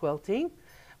little quilting,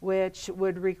 which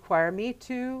would require me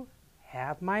to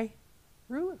have my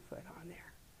ruler foot on there.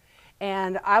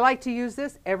 And I like to use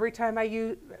this every time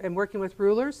I am working with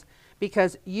rulers,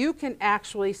 because you can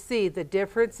actually see the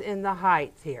difference in the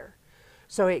height here.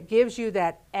 So it gives you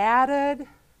that added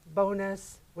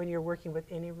bonus when you're working with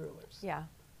any rulers. Yeah.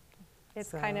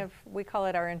 It's kind of, we call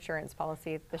it our insurance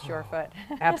policy, the sure foot.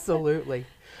 Absolutely. Yeah.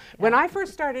 When I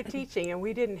first started teaching, and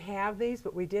we didn't have these,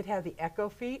 but we did have the echo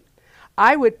feet,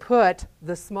 I would put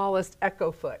the smallest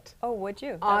echo foot. Oh, would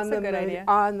you? That's a good idea.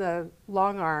 On the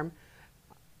long arm.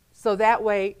 So that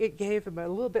way it gave them a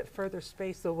little bit further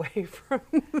space away from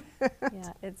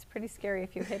Yeah, it's pretty scary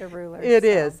if you hit a ruler. It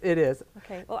is.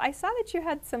 Okay, well, I saw that you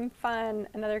had some fun,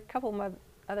 another couple of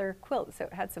other quilts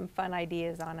that had some fun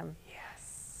ideas on them.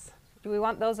 Yes. Do we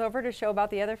want those over to show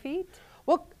about the other feet?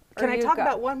 Well, Can I you talk go?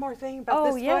 about one more thing about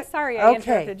this Oh, yes, foot? sorry, I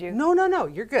interrupted you. No,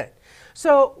 you're good.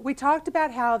 So we talked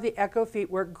about how the echo feet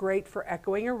work great for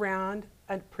echoing around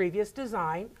a previous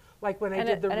design, like when I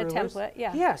did the rulers. And a template,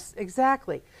 yeah. Yes,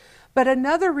 exactly. But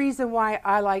another reason why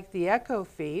I like the echo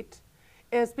feet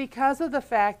is because of the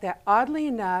fact that, oddly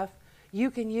enough, you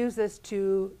can use this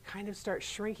to kind of start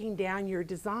shrinking down your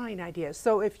design ideas.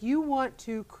 So if you want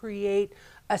to create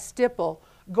a stipple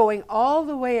going all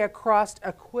the way across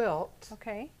a quilt,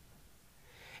 Okay.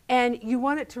 and you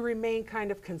want it to remain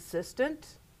kind of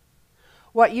consistent,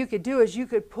 what you could do is you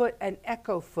could put an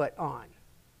echo foot on.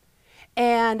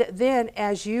 And then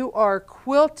as you are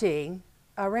quilting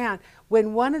around,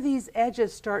 when one of these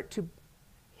edges start to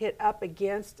hit up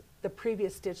against the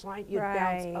previous stitch line, you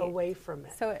bounce away from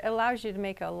it. So it allows you to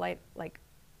make a light, like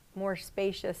more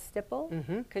spacious stipple,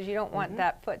 because you don't want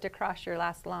that foot to cross your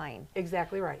last line.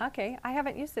 Exactly right. Okay, I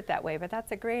haven't used it that way, but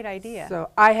that's a great idea. So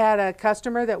I had a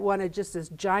customer that wanted just this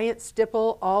giant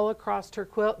stipple all across her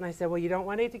quilt, and I said, well, you don't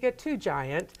want it to get too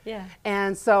giant. Yeah.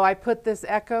 And so I put this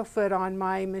echo foot on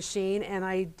my machine, and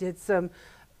I did some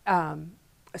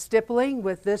stippling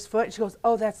with this foot. And she goes,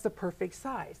 oh, that's the perfect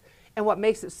size. And what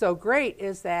makes it so great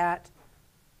is that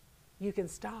you can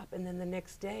stop, and then the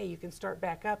next day you can start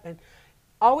back up. And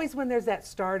always when there's that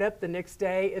start up the next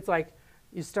day, it's like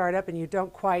you start up and you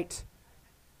don't quite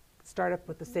start up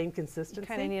with the same consistency. You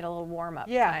kind of need a little warm up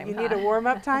Yeah, time. you need a warm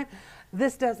up time.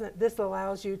 This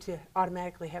allows you to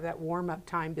automatically have that warm up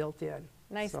time built in.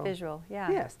 Nice So, visual, yeah.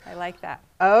 Yes. I like that.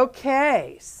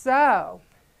 Okay, so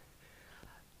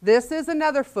this is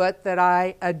another foot that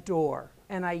I adore,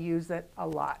 and I use it a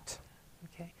lot.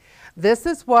 Okay, this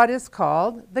is what is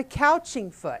called the couching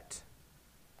foot.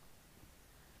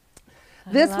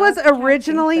 This was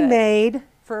originally made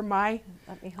for my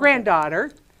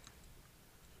granddaughter,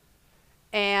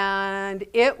 and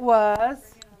it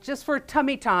was just for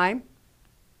tummy time.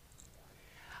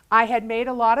 I had made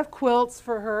a lot of quilts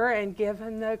for her and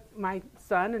given my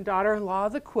son and daughter-in-law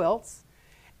the quilts.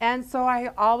 And so I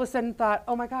all of a sudden thought,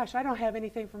 oh my gosh, I don't have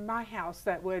anything from my house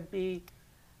that would be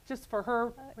just for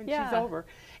her when she's over.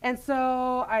 And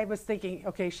so I was thinking,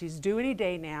 okay, she's due any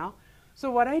day now. So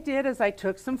what I did is I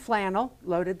took some flannel,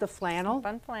 loaded the flannel,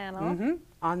 Fun flannel.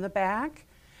 on the back,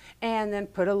 and then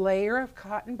put a layer of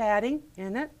cotton batting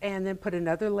in it, and then put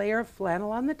another layer of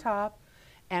flannel on the top,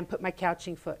 and put my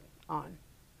couching foot on.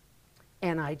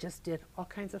 And I just did all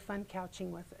kinds of fun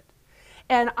couching with it.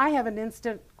 And I have an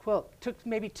instant quilt. Took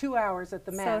maybe 2 hours at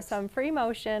the max. So some free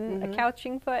motion, a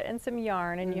couching foot, and some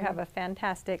yarn, and you have a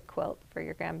fantastic quilt for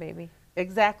your grandbaby.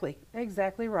 Exactly,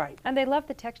 exactly right. And they love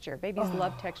the texture. Babies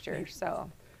love texture, so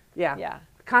Yeah.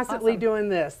 Constantly Awesome. doing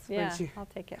this. yeah, I'll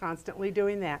take it. Constantly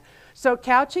doing that. So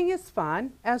couching is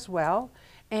fun as well.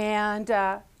 And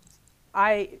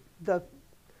the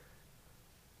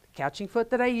couching foot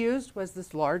that I used was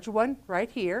this large one right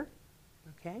here.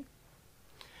 Okay.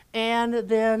 And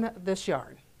then this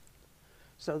yarn.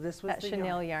 So this was That the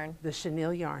chenille yarn. The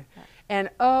chenille yarn. Yeah. And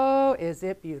oh, is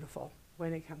it beautiful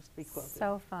when it comes to be quilted.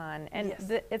 So fun. And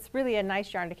Yes. it's really a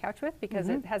nice yarn to couch with because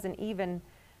it has an even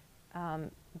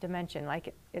dimension.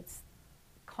 Like it's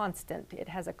constant. It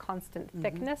has a constant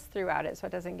thickness throughout it so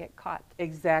it doesn't get caught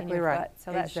Exactly in your right. foot.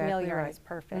 So that Exactly chenille yarn right. is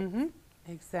perfect.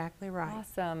 Exactly right.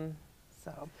 Awesome.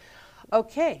 So,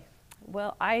 okay.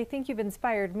 Well, I think you've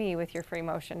inspired me with your free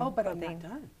motion Oh, but I'm quilting. not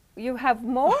done. You have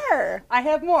more. I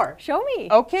have more. Show me.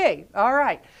 Okay, all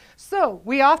right. So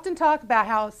we often talk about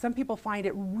how some people find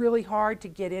it really hard to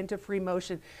get into free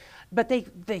motion, but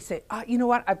they say, oh, you know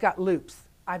what, I've got loops.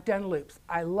 I've done loops.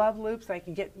 I love loops. I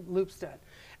can get loops done.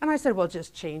 And I said, well,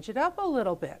 just change it up a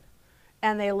little bit.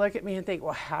 And they look at me and think,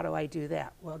 well, how do I do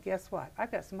that? Well, guess what?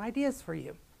 I've got some ideas for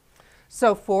you.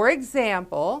 So for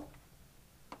example,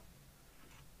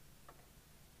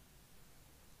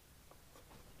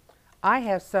 I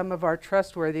have some of our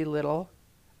trustworthy little,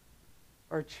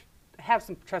 have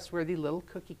some trustworthy little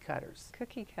cookie cutters.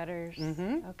 Cookie cutters.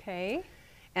 Okay.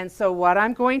 And so what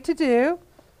I'm going to do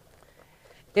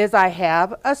is I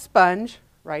have a sponge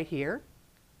right here,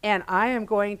 and I am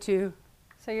going to,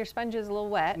 So your sponge is a little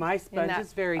wet. my in sponge that-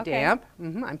 is very okay. damp.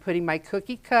 I'm putting my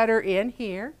cookie cutter in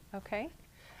here Okay.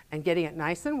 and getting it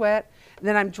nice and wet.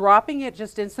 Then I'm dropping it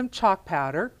just in some chalk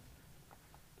powder,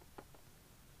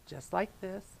 just like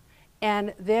this.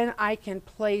 And then I can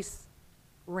place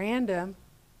random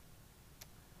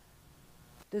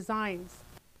designs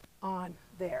on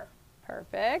there.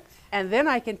 Perfect. And then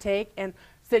I can take, and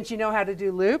since you know how to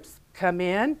do loops, come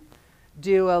in,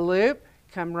 do a loop,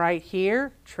 come right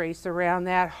here, trace around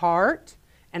that heart.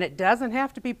 And it doesn't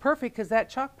have to be perfect because that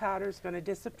chalk powder is going to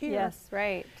disappear. Yes,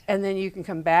 right. And then you can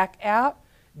come back out,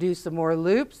 do some more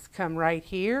loops, come right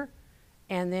here,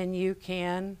 and then you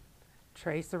can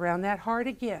trace around that heart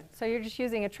again. So you're just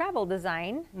using a travel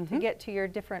design to get to your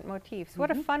different motifs.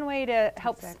 What a Mhm. fun way to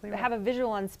help Exactly right. have a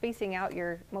visual on spacing out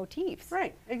your motifs.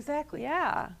 Right, exactly.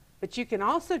 Yeah. But you can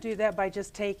also do that by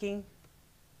just taking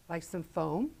like some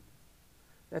foam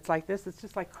that's like this. It's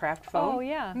just like craft foam. Oh,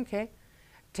 yeah. Okay.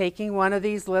 Taking one of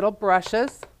these little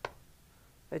brushes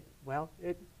that, well,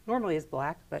 it normally is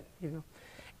black, but you know.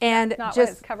 And Not just when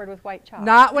it's covered with white chalk.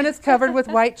 not when it's covered with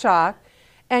white chalk.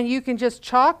 And you can just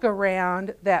chalk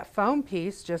around that foam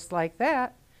piece just like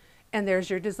that, and there's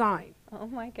your design. Oh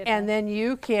my goodness. And then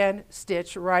you can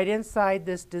stitch right inside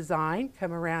this design,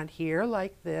 come around here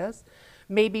like this,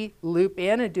 maybe loop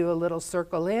in and do a little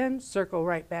circle in, circle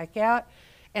right back out,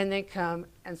 and then come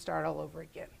and start all over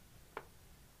again.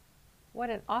 What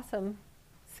an awesome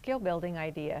skill building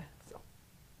idea. So,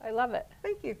 I love it.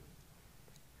 thank you.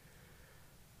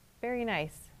 Very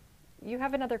nice. You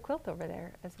have another quilt over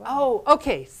there as well. Oh,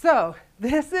 okay, so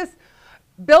this is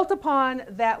built upon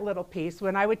that little piece.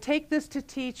 When I would take this to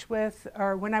teach with,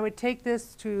 or when I would take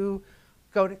this to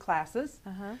go to classes,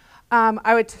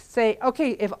 I would say,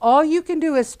 okay, if all you can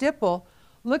do is stipple,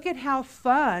 look at how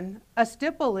fun a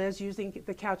stipple is using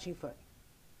the couching foot.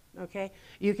 Okay,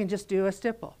 you can just do a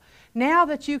stipple. Now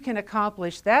that you can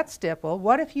accomplish that stipple,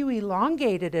 what if you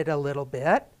elongated it a little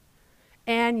bit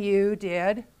and you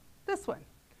did this one?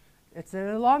 It's an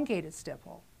elongated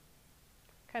stipple.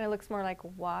 Kind of looks more like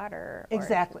water.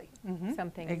 Exactly. Or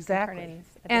something. Exactly.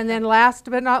 And then last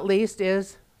but not least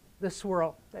is the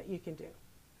swirl that you can do.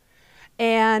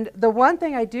 And the one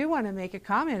thing I do want to make a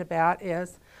comment about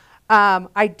is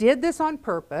I did this on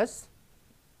purpose.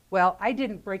 Well, I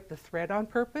didn't break the thread on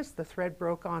purpose. The thread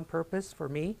broke on purpose for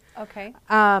me. Okay.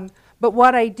 But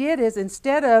what I did is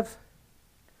instead of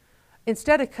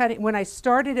cutting, when I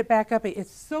started it back up, it's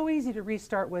so easy to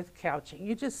restart with couching.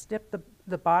 You just snip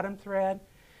the bottom thread,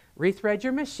 rethread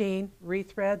your machine,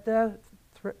 rethread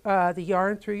the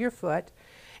yarn through your foot,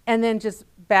 and then just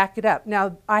back it up.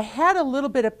 Now, I had a little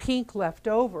bit of pink left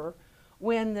over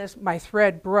when my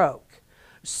thread broke.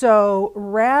 So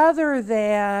rather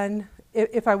than,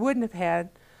 if I wouldn't have had,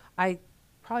 I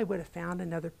probably would have found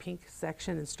another pink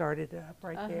section and started it up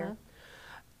right there.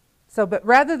 So, but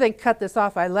rather than cut this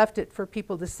off, I left it for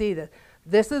people to see that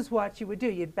this is what you would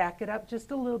do. You'd back it up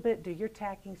just a little bit, do your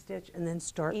tacking stitch, and then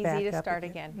start back up. Easy to start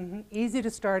again. Easy to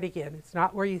start again. It's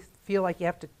not where you feel like you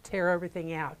have to tear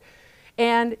everything out.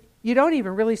 And you don't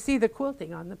even really see the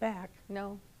quilting on the back.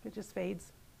 No. It just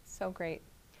fades. So great.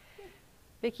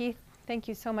 Vicki, thank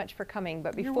you so much for coming.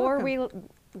 But You're before welcome.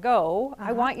 we go,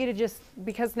 I want you to just,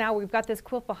 because now we've got this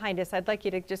quilt behind us, I'd like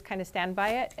you to just kind of stand by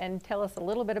it and tell us a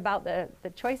little bit about the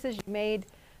choices you made,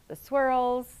 the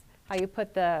swirls, how you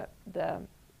put the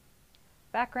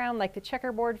background, like the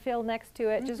checkerboard fill next to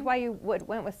it, just why you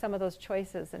went with some of those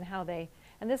choices and how they,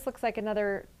 and this looks like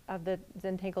another of the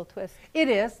Zentangle twist. It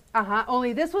is,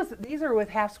 only these are with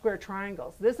half square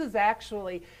triangles. This is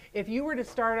actually, if you were to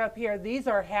start up here, these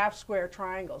are half square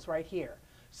triangles right here.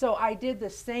 So I did the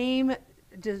same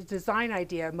design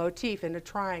idea, motif in a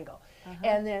triangle.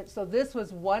 And then, so this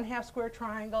was one half square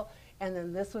triangle, and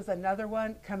then this was another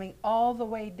one coming all the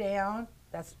way down.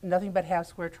 That's nothing but half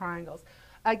square triangles.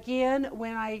 Again,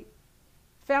 when I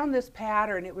found this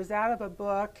pattern, it was out of a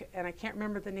book, and I can't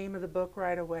remember the name of the book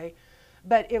right away,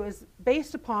 but it was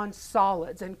based upon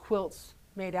solids and quilts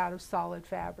made out of solid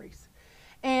fabrics.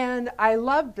 And I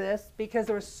loved this because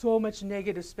there was so much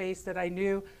negative space that I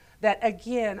knew that,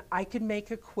 again, I could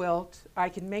make a quilt, I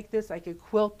could make this, I could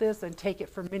quilt this and take it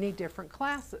for many different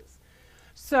classes.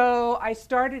 So I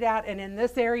started out, and in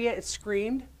this area it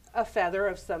screamed a feather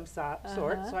of some sort,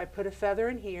 so I put a feather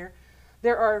in here.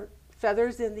 There are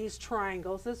feathers in these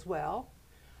triangles as well.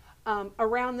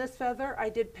 Around this feather I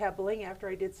did pebbling after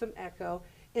I did some echo.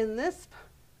 In this,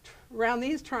 around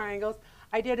these triangles,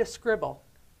 I did a scribble,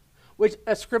 which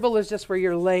a scribble is just where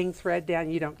you're laying thread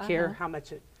down, you don't care how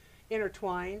much it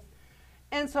intertwines.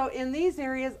 And so in these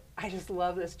areas, I just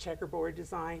love this checkerboard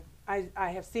design. I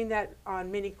have seen that on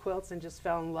many quilts and just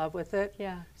fell in love with it.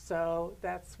 Yeah. So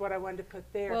that's what I wanted to put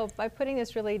there. Well, by putting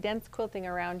this really dense quilting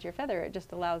around your feather, it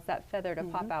just allows that feather to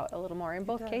pop out a little more in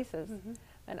both cases.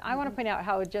 And I want to point out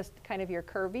how just kind of your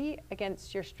curvy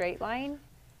against your straight line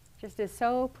just is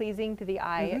so pleasing to the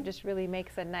eye. It just really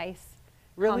makes a nice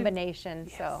combination.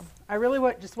 Yes. So I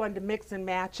really just wanted to mix and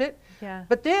match it. yeah.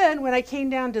 But then when I came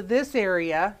down to this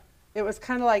area, it was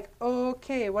kind of like,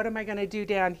 okay, what am I going to do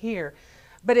down here?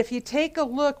 But if you take a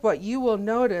look, what you will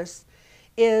notice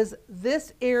is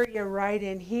this area right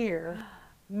in here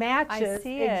matches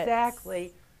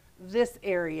exactly this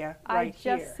area right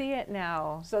here. I just see it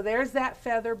now. So there's that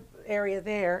feather area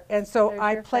there, and so There's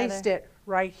I your placed feather. it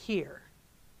right here.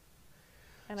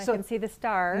 And So- I can see the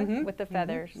star Mhm, with the mhm,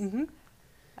 feathers. mhm.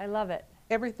 I love it.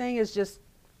 Everything is just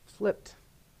flipped.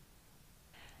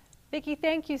 Vicki,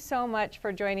 thank you so much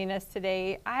for joining us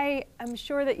today. I am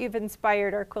sure that you've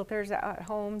inspired our quilters at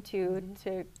home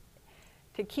to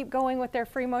keep going with their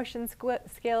free motion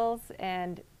skills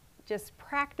and just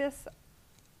practice.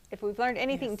 If we've learned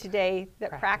anything Yes. today,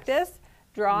 that practice,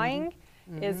 drawing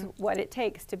is what it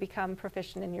takes to become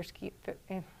proficient in your ski.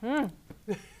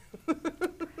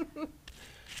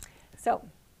 So,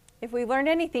 if we've learned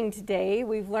anything today,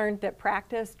 we've learned that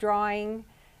practice, drawing,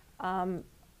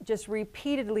 just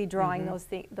repeatedly drawing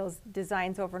those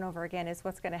designs over and over again is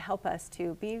what's going to help us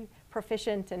to be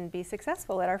proficient and be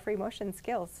successful at our free motion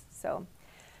skills. So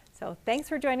thanks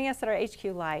for joining us at our HQ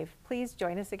Live. Please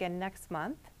join us again next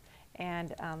month,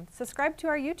 and subscribe to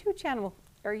our YouTube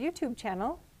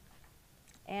channel,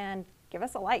 and give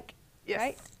us a like. Yes,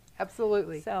 right?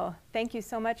 absolutely. So thank you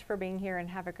so much for being here, and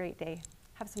have a great day.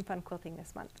 Have some fun quilting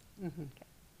this month. Okay.